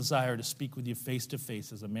desire to speak with you face to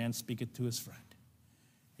face as a man speaketh to his friend.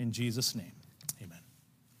 In Jesus' name, amen.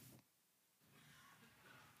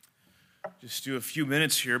 Just do a few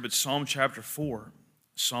minutes here, but Psalm chapter 4.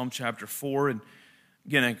 Psalm chapter 4, and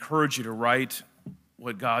again, I encourage you to write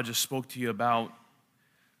what God just spoke to you about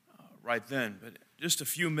right then. But just a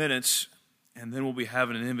few minutes, and then we'll be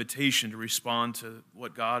having an invitation to respond to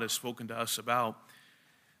what God has spoken to us about.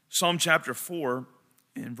 Psalm chapter 4,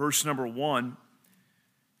 in verse number 1.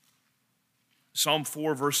 Psalm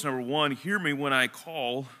 4, verse number 1, hear me when I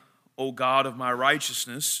call, O God of my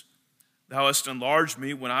righteousness. Thou hast enlarged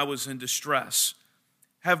me when I was in distress.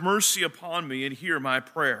 Have mercy upon me and hear my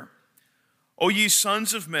prayer. O ye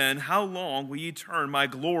sons of men, how long will ye turn my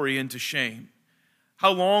glory into shame?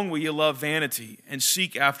 How long will ye love vanity and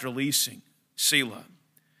seek after leasing? Selah.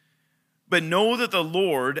 But know that the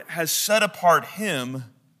Lord has set apart him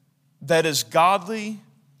that is godly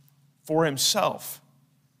for himself.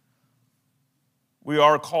 We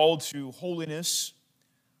are called to holiness.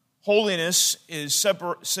 Holiness is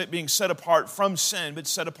being set apart from sin, but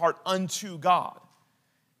set apart unto God.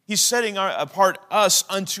 He's setting apart us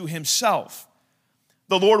unto himself.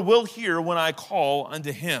 The Lord will hear when I call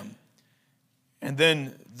unto him. And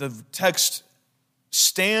then the text,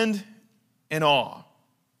 stand in awe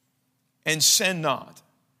and sin not.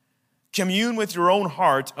 Commune with your own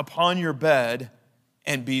heart upon your bed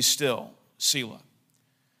and be still. Selah.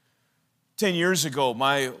 10 years ago,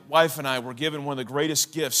 my wife and I were given one of the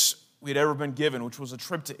greatest gifts we had ever been given, which was a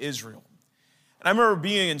trip to Israel. And I remember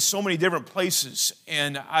being in so many different places,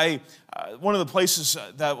 and one of the places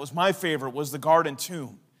that was my favorite was the Garden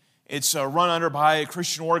Tomb. It's run under by a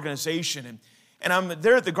Christian organization, and I'm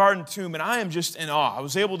there at the Garden Tomb, and I am just in awe. I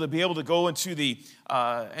was able to go into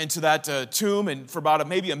that tomb, and for about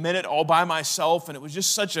maybe a minute all by myself, and it was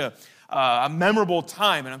just such a memorable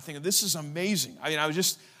time. And I'm thinking, this is amazing. I mean,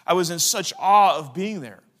 I was in such awe of being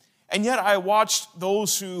there. And yet I watched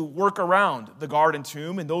those who work around the Garden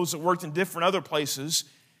Tomb and those that worked in different other places,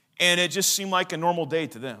 and it just seemed like a normal day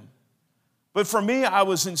to them. But for me, I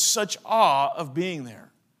was in such awe of being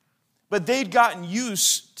there. But they'd gotten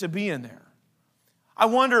used to being there. I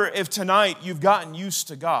wonder if tonight you've gotten used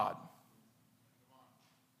to God.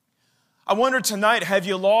 I wonder tonight, have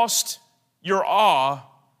you lost your awe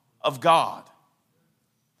of God,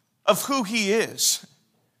 of who he is?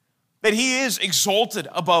 That he is exalted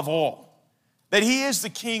above all. That he is the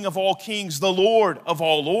King of all kings, the Lord of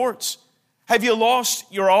all lords. Have you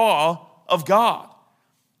lost your awe of God?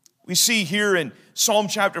 We see here in Psalm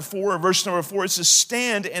chapter 4 and verse number 4, it says,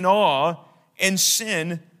 stand in awe and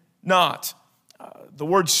sin not. The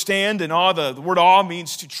word stand in awe, the word awe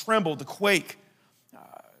means to tremble, to quake.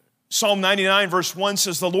 Psalm 99 verse 1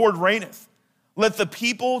 says, the Lord reigneth. Let the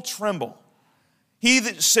people tremble. He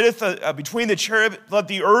that sitteth between the cherub, let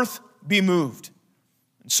the earth be moved.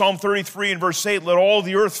 In Psalm 33 and verse 8, let all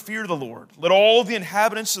the earth fear the Lord. Let all the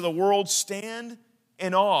inhabitants of the world stand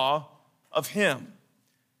in awe of him.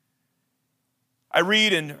 I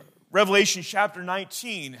read in Revelation chapter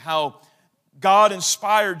 19 how God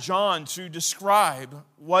inspired John to describe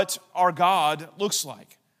what our God looks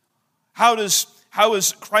like. How is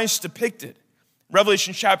Christ depicted?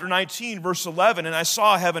 Revelation chapter 19, verse 11, and I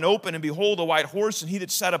saw heaven open, and behold, a white horse, and he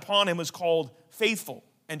that sat upon him was called Faithful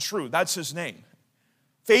and True. That's his name.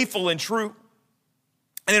 Faithful and true.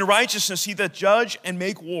 And in righteousness he doth judge and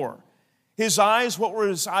make war. His eyes, what were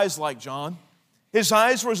his eyes like, John? His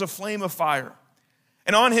eyes were as a flame of fire.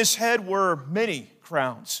 And on his head were many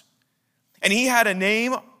crowns. And he had a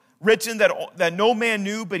name written that no man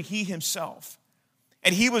knew but he himself.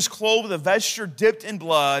 And he was clothed with a vesture dipped in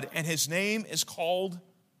blood, and his name is called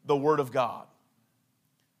the Word of God.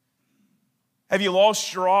 Have you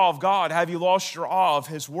lost your awe of God? Have you lost your awe of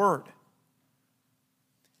his Word?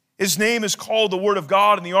 His name is called the Word of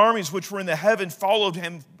God, and the armies which were in the heaven followed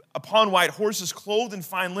him upon white horses, clothed in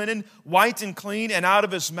fine linen, white and clean, and out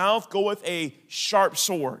of his mouth goeth a sharp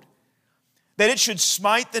sword, that it should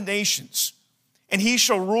smite the nations. And he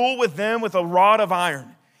shall rule with them with a rod of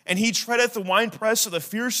iron. And he treadeth the winepress of the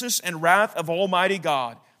fierceness and wrath of Almighty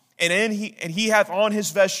God. And he hath on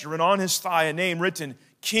his vesture and on his thigh a name written,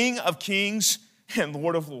 King of Kings and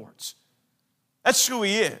Lord of Lords. That's who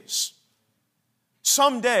he is.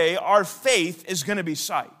 Someday our faith is going to be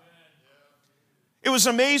sight. It was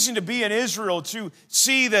amazing to be in Israel to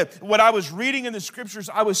see that what I was reading in the scriptures,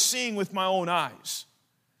 I was seeing with my own eyes.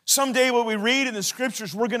 Someday what we read in the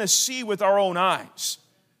scriptures, we're going to see with our own eyes.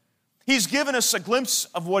 He's given us a glimpse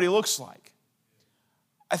of what he looks like.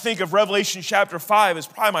 I think of Revelation chapter 5 as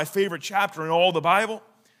probably my favorite chapter in all the Bible.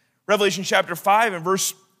 Revelation chapter 5 and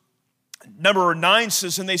verse Number 9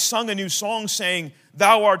 says, and they sung a new song saying,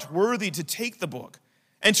 thou art worthy to take the book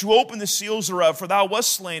and to open the seals thereof, for thou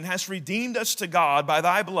wast slain, hast redeemed us to God by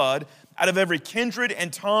thy blood out of every kindred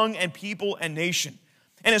and tongue and people and nation,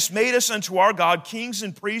 and hast made us unto our God kings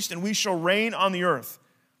and priests, and we shall reign on the earth.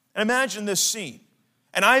 And imagine this scene.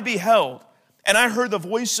 And I beheld, and I heard the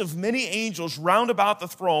voice of many angels round about the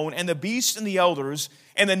throne, and the beasts and the elders,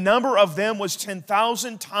 and the number of them was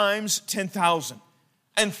 10,000 times 10,000,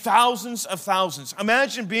 and thousands of thousands.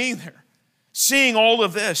 Imagine being there, seeing all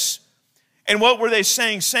of this. And what were they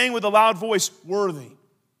saying? Saying with a loud voice, worthy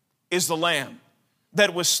is the Lamb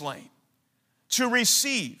that was slain to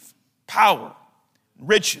receive power,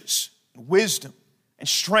 riches, wisdom, and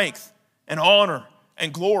strength, and honor,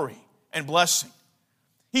 and glory, and blessing.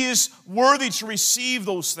 He is worthy to receive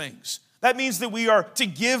those things. That means that we are to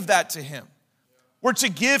give that to him. We're to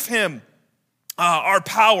give him our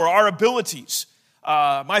power, our abilities,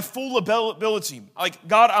 my full ability. Like,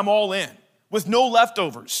 God, I'm all in, with no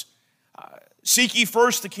leftovers. Seek ye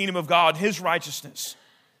first the kingdom of God, his righteousness.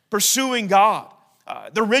 Pursuing God.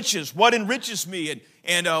 The riches, what enriches me,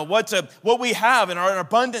 and what we have in our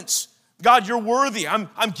abundance. God, you're worthy.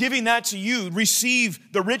 I'm giving that to you.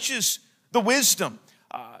 Receive the riches, the wisdom.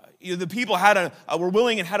 The people were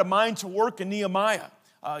willing and had a mind to work in Nehemiah.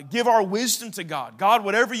 Give our wisdom to God. God,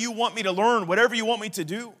 whatever you want me to learn, whatever you want me to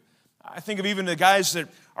do. I think of even the guys that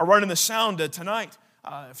are running the sound tonight.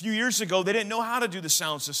 A few years ago, they didn't know how to do the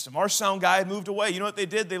sound system. Our sound guy had moved away. You know what they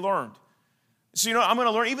did? They learned. So, I'm going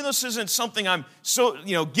to learn. Even though this isn't something I'm so,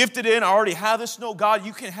 gifted in, I already have this. No, God,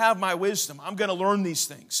 you can have my wisdom. I'm going to learn these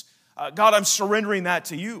things. God, I'm surrendering that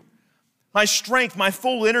to you. My strength, my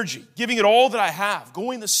full energy, giving it all that I have,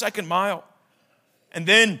 going the second mile. And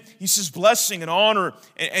then he says blessing and honor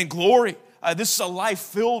and glory. This is a life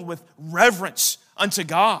filled with reverence unto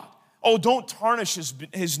God. Oh, don't tarnish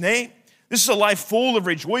his name. This is a life full of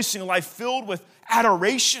rejoicing, a life filled with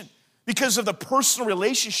adoration because of the personal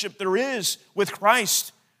relationship there is with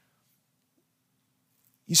Christ.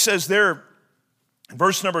 He says there in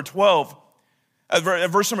verse number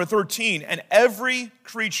 13, and every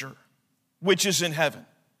creature which is in heaven.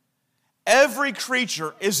 Every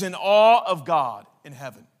creature is in awe of God in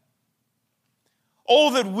heaven.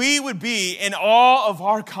 Oh, that we would be in awe of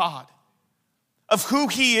our God, of who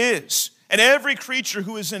he is. And every creature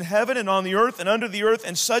who is in heaven and on the earth and under the earth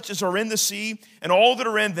and such as are in the sea and all that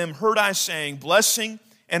are in them heard I saying, blessing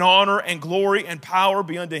and honor and glory and power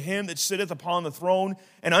be unto him that sitteth upon the throne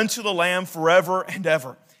and unto the Lamb forever and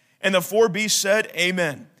ever. And the 4 beasts said,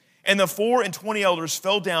 Amen. And the 24 elders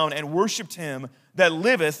fell down and worshiped him that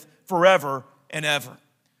liveth forever and ever.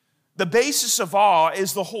 The basis of awe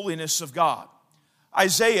is the holiness of God.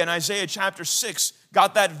 Isaiah in Isaiah chapter 6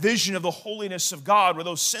 got that vision of the holiness of God where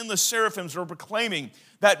those sinless seraphims were proclaiming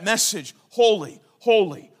that message, holy,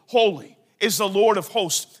 holy, holy is the Lord of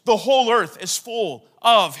hosts. The whole earth is full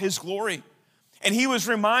of his glory. And he was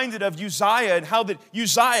reminded of Uzziah and how that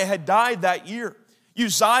Uzziah had died that year.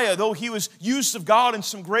 Uzziah, though he was used of God in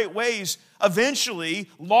some great ways, eventually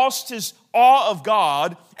lost his awe of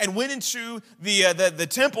God and went into the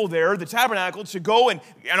temple there, the tabernacle, to go and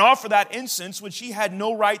offer that incense, which he had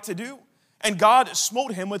no right to do. And God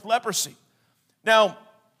smote him with leprosy. Now,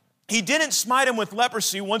 he didn't smite him with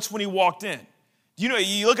leprosy once when he walked in.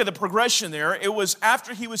 You look at the progression there. It was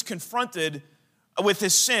after he was confronted with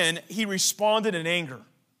his sin, he responded in anger.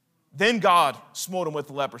 Then God smote him with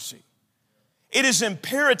leprosy. It is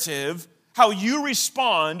imperative how you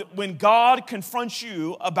respond when God confronts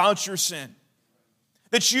you about your sin.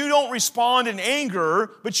 That you don't respond in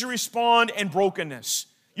anger, but you respond in brokenness.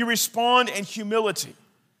 You respond in humility.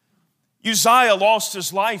 Uzziah lost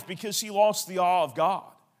his life because he lost the awe of God.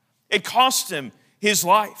 It cost him his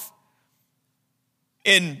life.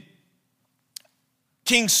 In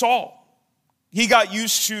King Saul, he got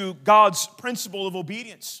used to God's principle of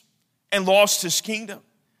obedience and lost his kingdom.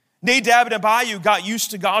 Nadab and Abihu got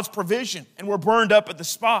used to God's provision and were burned up at the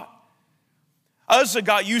spot. Uzzah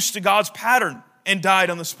got used to God's pattern and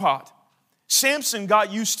died on the spot. Samson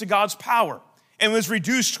got used to God's power and was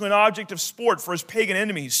reduced to an object of sport for his pagan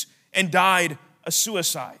enemies and died a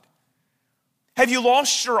suicide. Have you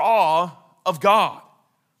lost your awe of God?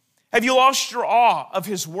 Have you lost your awe of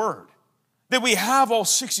his word? That we have all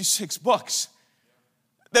 66 books.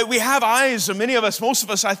 That we have eyes, and many of us, most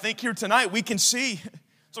of us, I think, here tonight, we can see.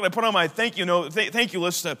 So I put on my thank you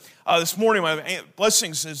list this morning. My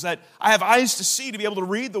blessings is that I have eyes to see, to be able to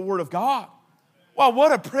read the Word of God. Wow,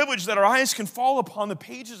 what a privilege that our eyes can fall upon the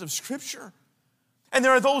pages of Scripture. And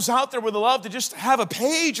there are those out there with the love to just have a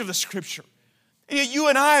page of the Scripture. And yet you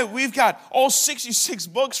and I, we've got all 66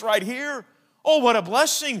 books right here. Oh, what a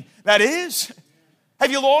blessing that is.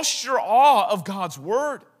 Have you lost your awe of God's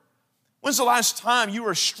word? When's the last time you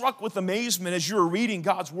were struck with amazement as you were reading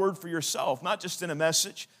God's word for yourself? Not just in a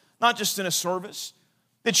message, not just in a service.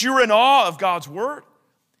 That you were in awe of God's word?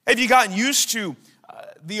 Have you gotten used to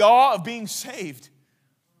the awe of being saved?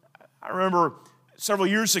 I remember several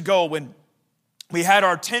years ago when we had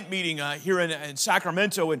our tent meeting here in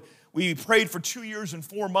Sacramento, and we prayed for 2 years and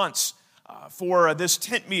 4 months for this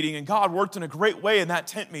tent meeting, and God worked in a great way in that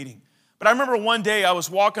tent meeting. But I remember one day I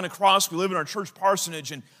was walking across, we live in our church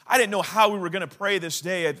parsonage, and I didn't know how we were going to pray this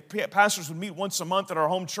day. Pastors would meet once a month at our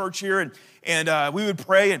home church here, and we would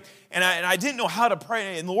pray, and I didn't know how to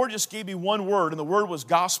pray, and the Lord just gave me one word, and the word was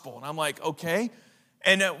gospel. And I'm like, okay.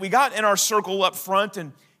 And we got in our circle up front,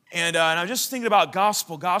 and I was just thinking about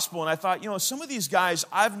gospel, and I thought, some of these guys,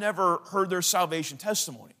 I've never heard their salvation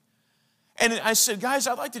testimony. And I said, guys,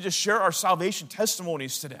 I'd like to just share our salvation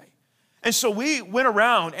testimonies today. And so we went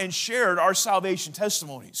around and shared our salvation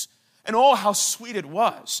testimonies. And oh, how sweet it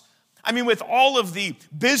was. I mean, with all of the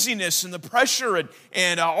busyness and the pressure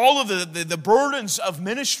and all of the burdens of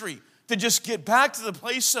ministry, to just get back to the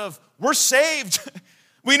place of we're saved.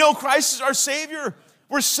 We know Christ is our Savior.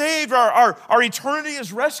 We're saved. Our eternity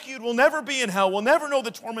is rescued. We'll never be in hell. We'll never know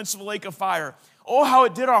the torments of a lake of fire. Oh, how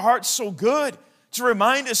it did our hearts so good to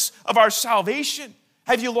remind us of our salvation.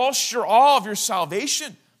 Have you lost your awe of your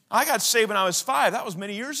salvation? I got saved when I was 5. That was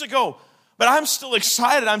many years ago. But I'm still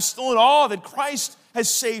excited. I'm still in awe that Christ has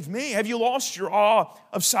saved me. Have you lost your awe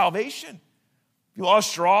of salvation? Have you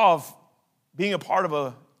lost your awe of being a part of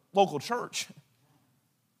a local church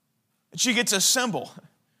that you get to assemble?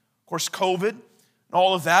 Of course, COVID and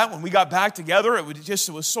all of that, when we got back together, it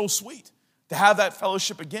was so sweet to have that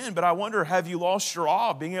fellowship again. But I wonder, have you lost your awe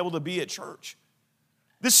of being able to be at church?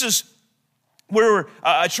 This is where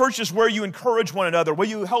a church is where you encourage one another, where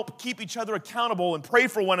you help keep each other accountable and pray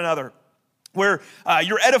for one another, where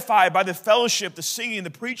you're edified by the fellowship, the singing,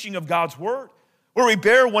 the preaching of God's word, where we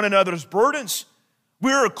bear one another's burdens.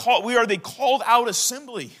 We are the called out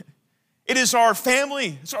assembly. It is our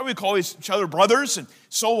family. That's why we call each other brothers and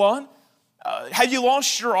so on. Have you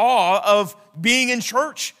lost your awe of being in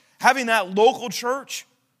church, having that local church?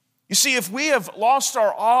 You see, if we have lost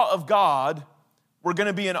our awe of God, we're going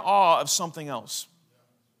to be in awe of something else.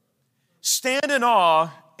 Stand in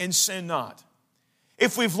awe and sin not.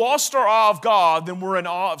 If we've lost our awe of God, then we're in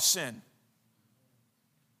awe of sin.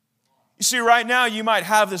 You see, right now you might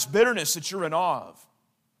have this bitterness that you're in awe of.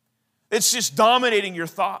 It's just dominating your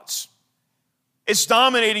thoughts. It's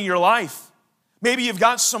dominating your life. Maybe you've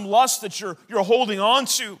got some lust that you're holding on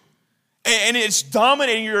to, and it's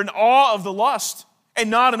dominating. You're in awe of the lust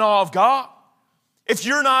and not in awe of God. If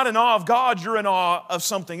you're not in awe of God, you're in awe of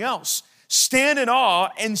something else. Stand in awe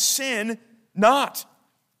and sin not.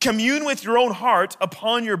 Commune with your own heart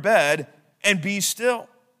upon your bed and be still.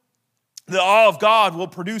 The awe of God will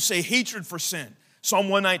produce a hatred for sin. Psalm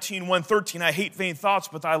 119, 113, I hate vain thoughts,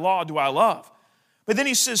 but thy law do I love. But then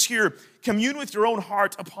he says here, commune with your own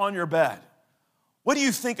heart upon your bed. What do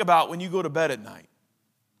you think about when you go to bed at night?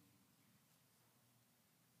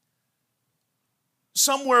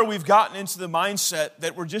 Somewhere we've gotten into the mindset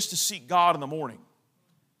that we're just to seek God in the morning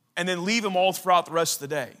and then leave Him all throughout the rest of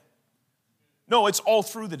the day. No, it's all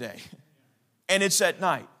through the day, and it's at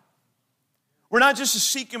night. We're not just to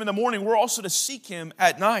seek Him in the morning, we're also to seek Him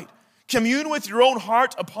at night. Commune with your own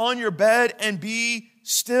heart upon your bed and be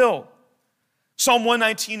still. Psalm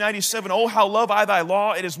 119, 97, oh, how love I thy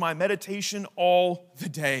law, it is my meditation all the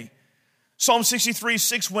day. Psalm 63,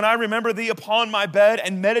 6, when I remember thee upon my bed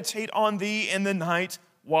and meditate on thee in the night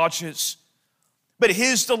watches. But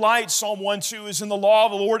his delight, Psalm 1, 2, is in the law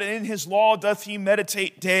of the Lord, and in his law doth he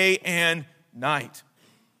meditate day and night.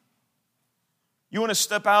 You want to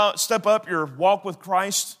step up your walk with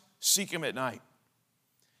Christ? Seek Him at night.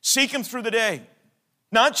 Seek Him through the day.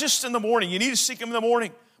 Not just in the morning. You need to seek Him in the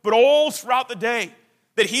morning, but all throughout the day.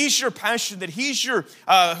 That He's your passion, that He's your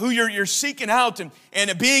who you're seeking out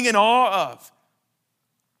and being in awe of.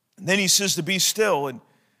 And then he says to be still, and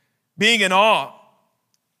being in awe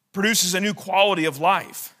produces a new quality of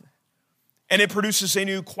life. And it produces a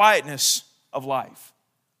new quietness of life.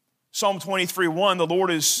 Psalm 23, 1, the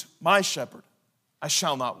Lord is my shepherd, I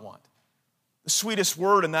shall not want. The sweetest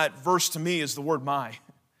word in that verse to me is the word my.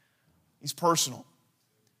 He's personal.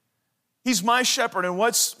 He's my shepherd, and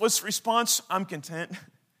what's the response? I'm content.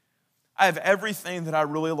 I have everything that I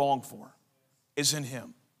really long for is in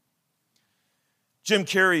Him. Jim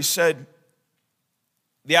Carrey said,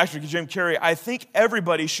 the actor Jim Carrey, I think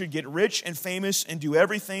everybody should get rich and famous and do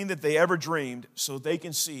everything that they ever dreamed so they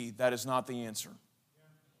can see that is not the answer.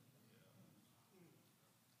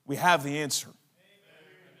 We have the answer.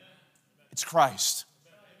 It's Christ.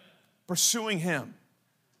 Pursuing Him,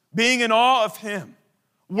 being in awe of Him,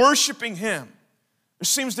 worshiping Him. There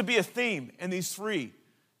seems to be a theme in these three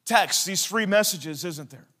texts, these three messages, isn't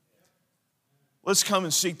there? Let's come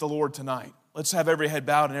and seek the Lord tonight. Let's have every head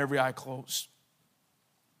bowed and every eye closed.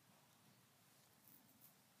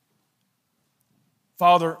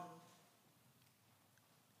 Father,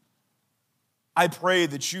 I pray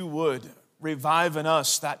that you would revive in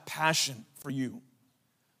us that passion for you,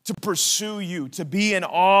 to pursue you, to be in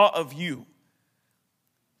awe of you.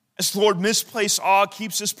 As Lord, misplaced awe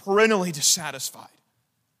keeps us perennially dissatisfied.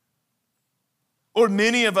 Lord,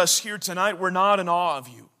 many of us here tonight, we're not in awe of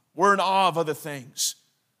you. We're in awe of other things.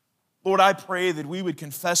 Lord, I pray that we would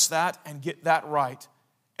confess that and get that right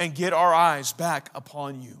and get our eyes back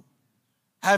upon you.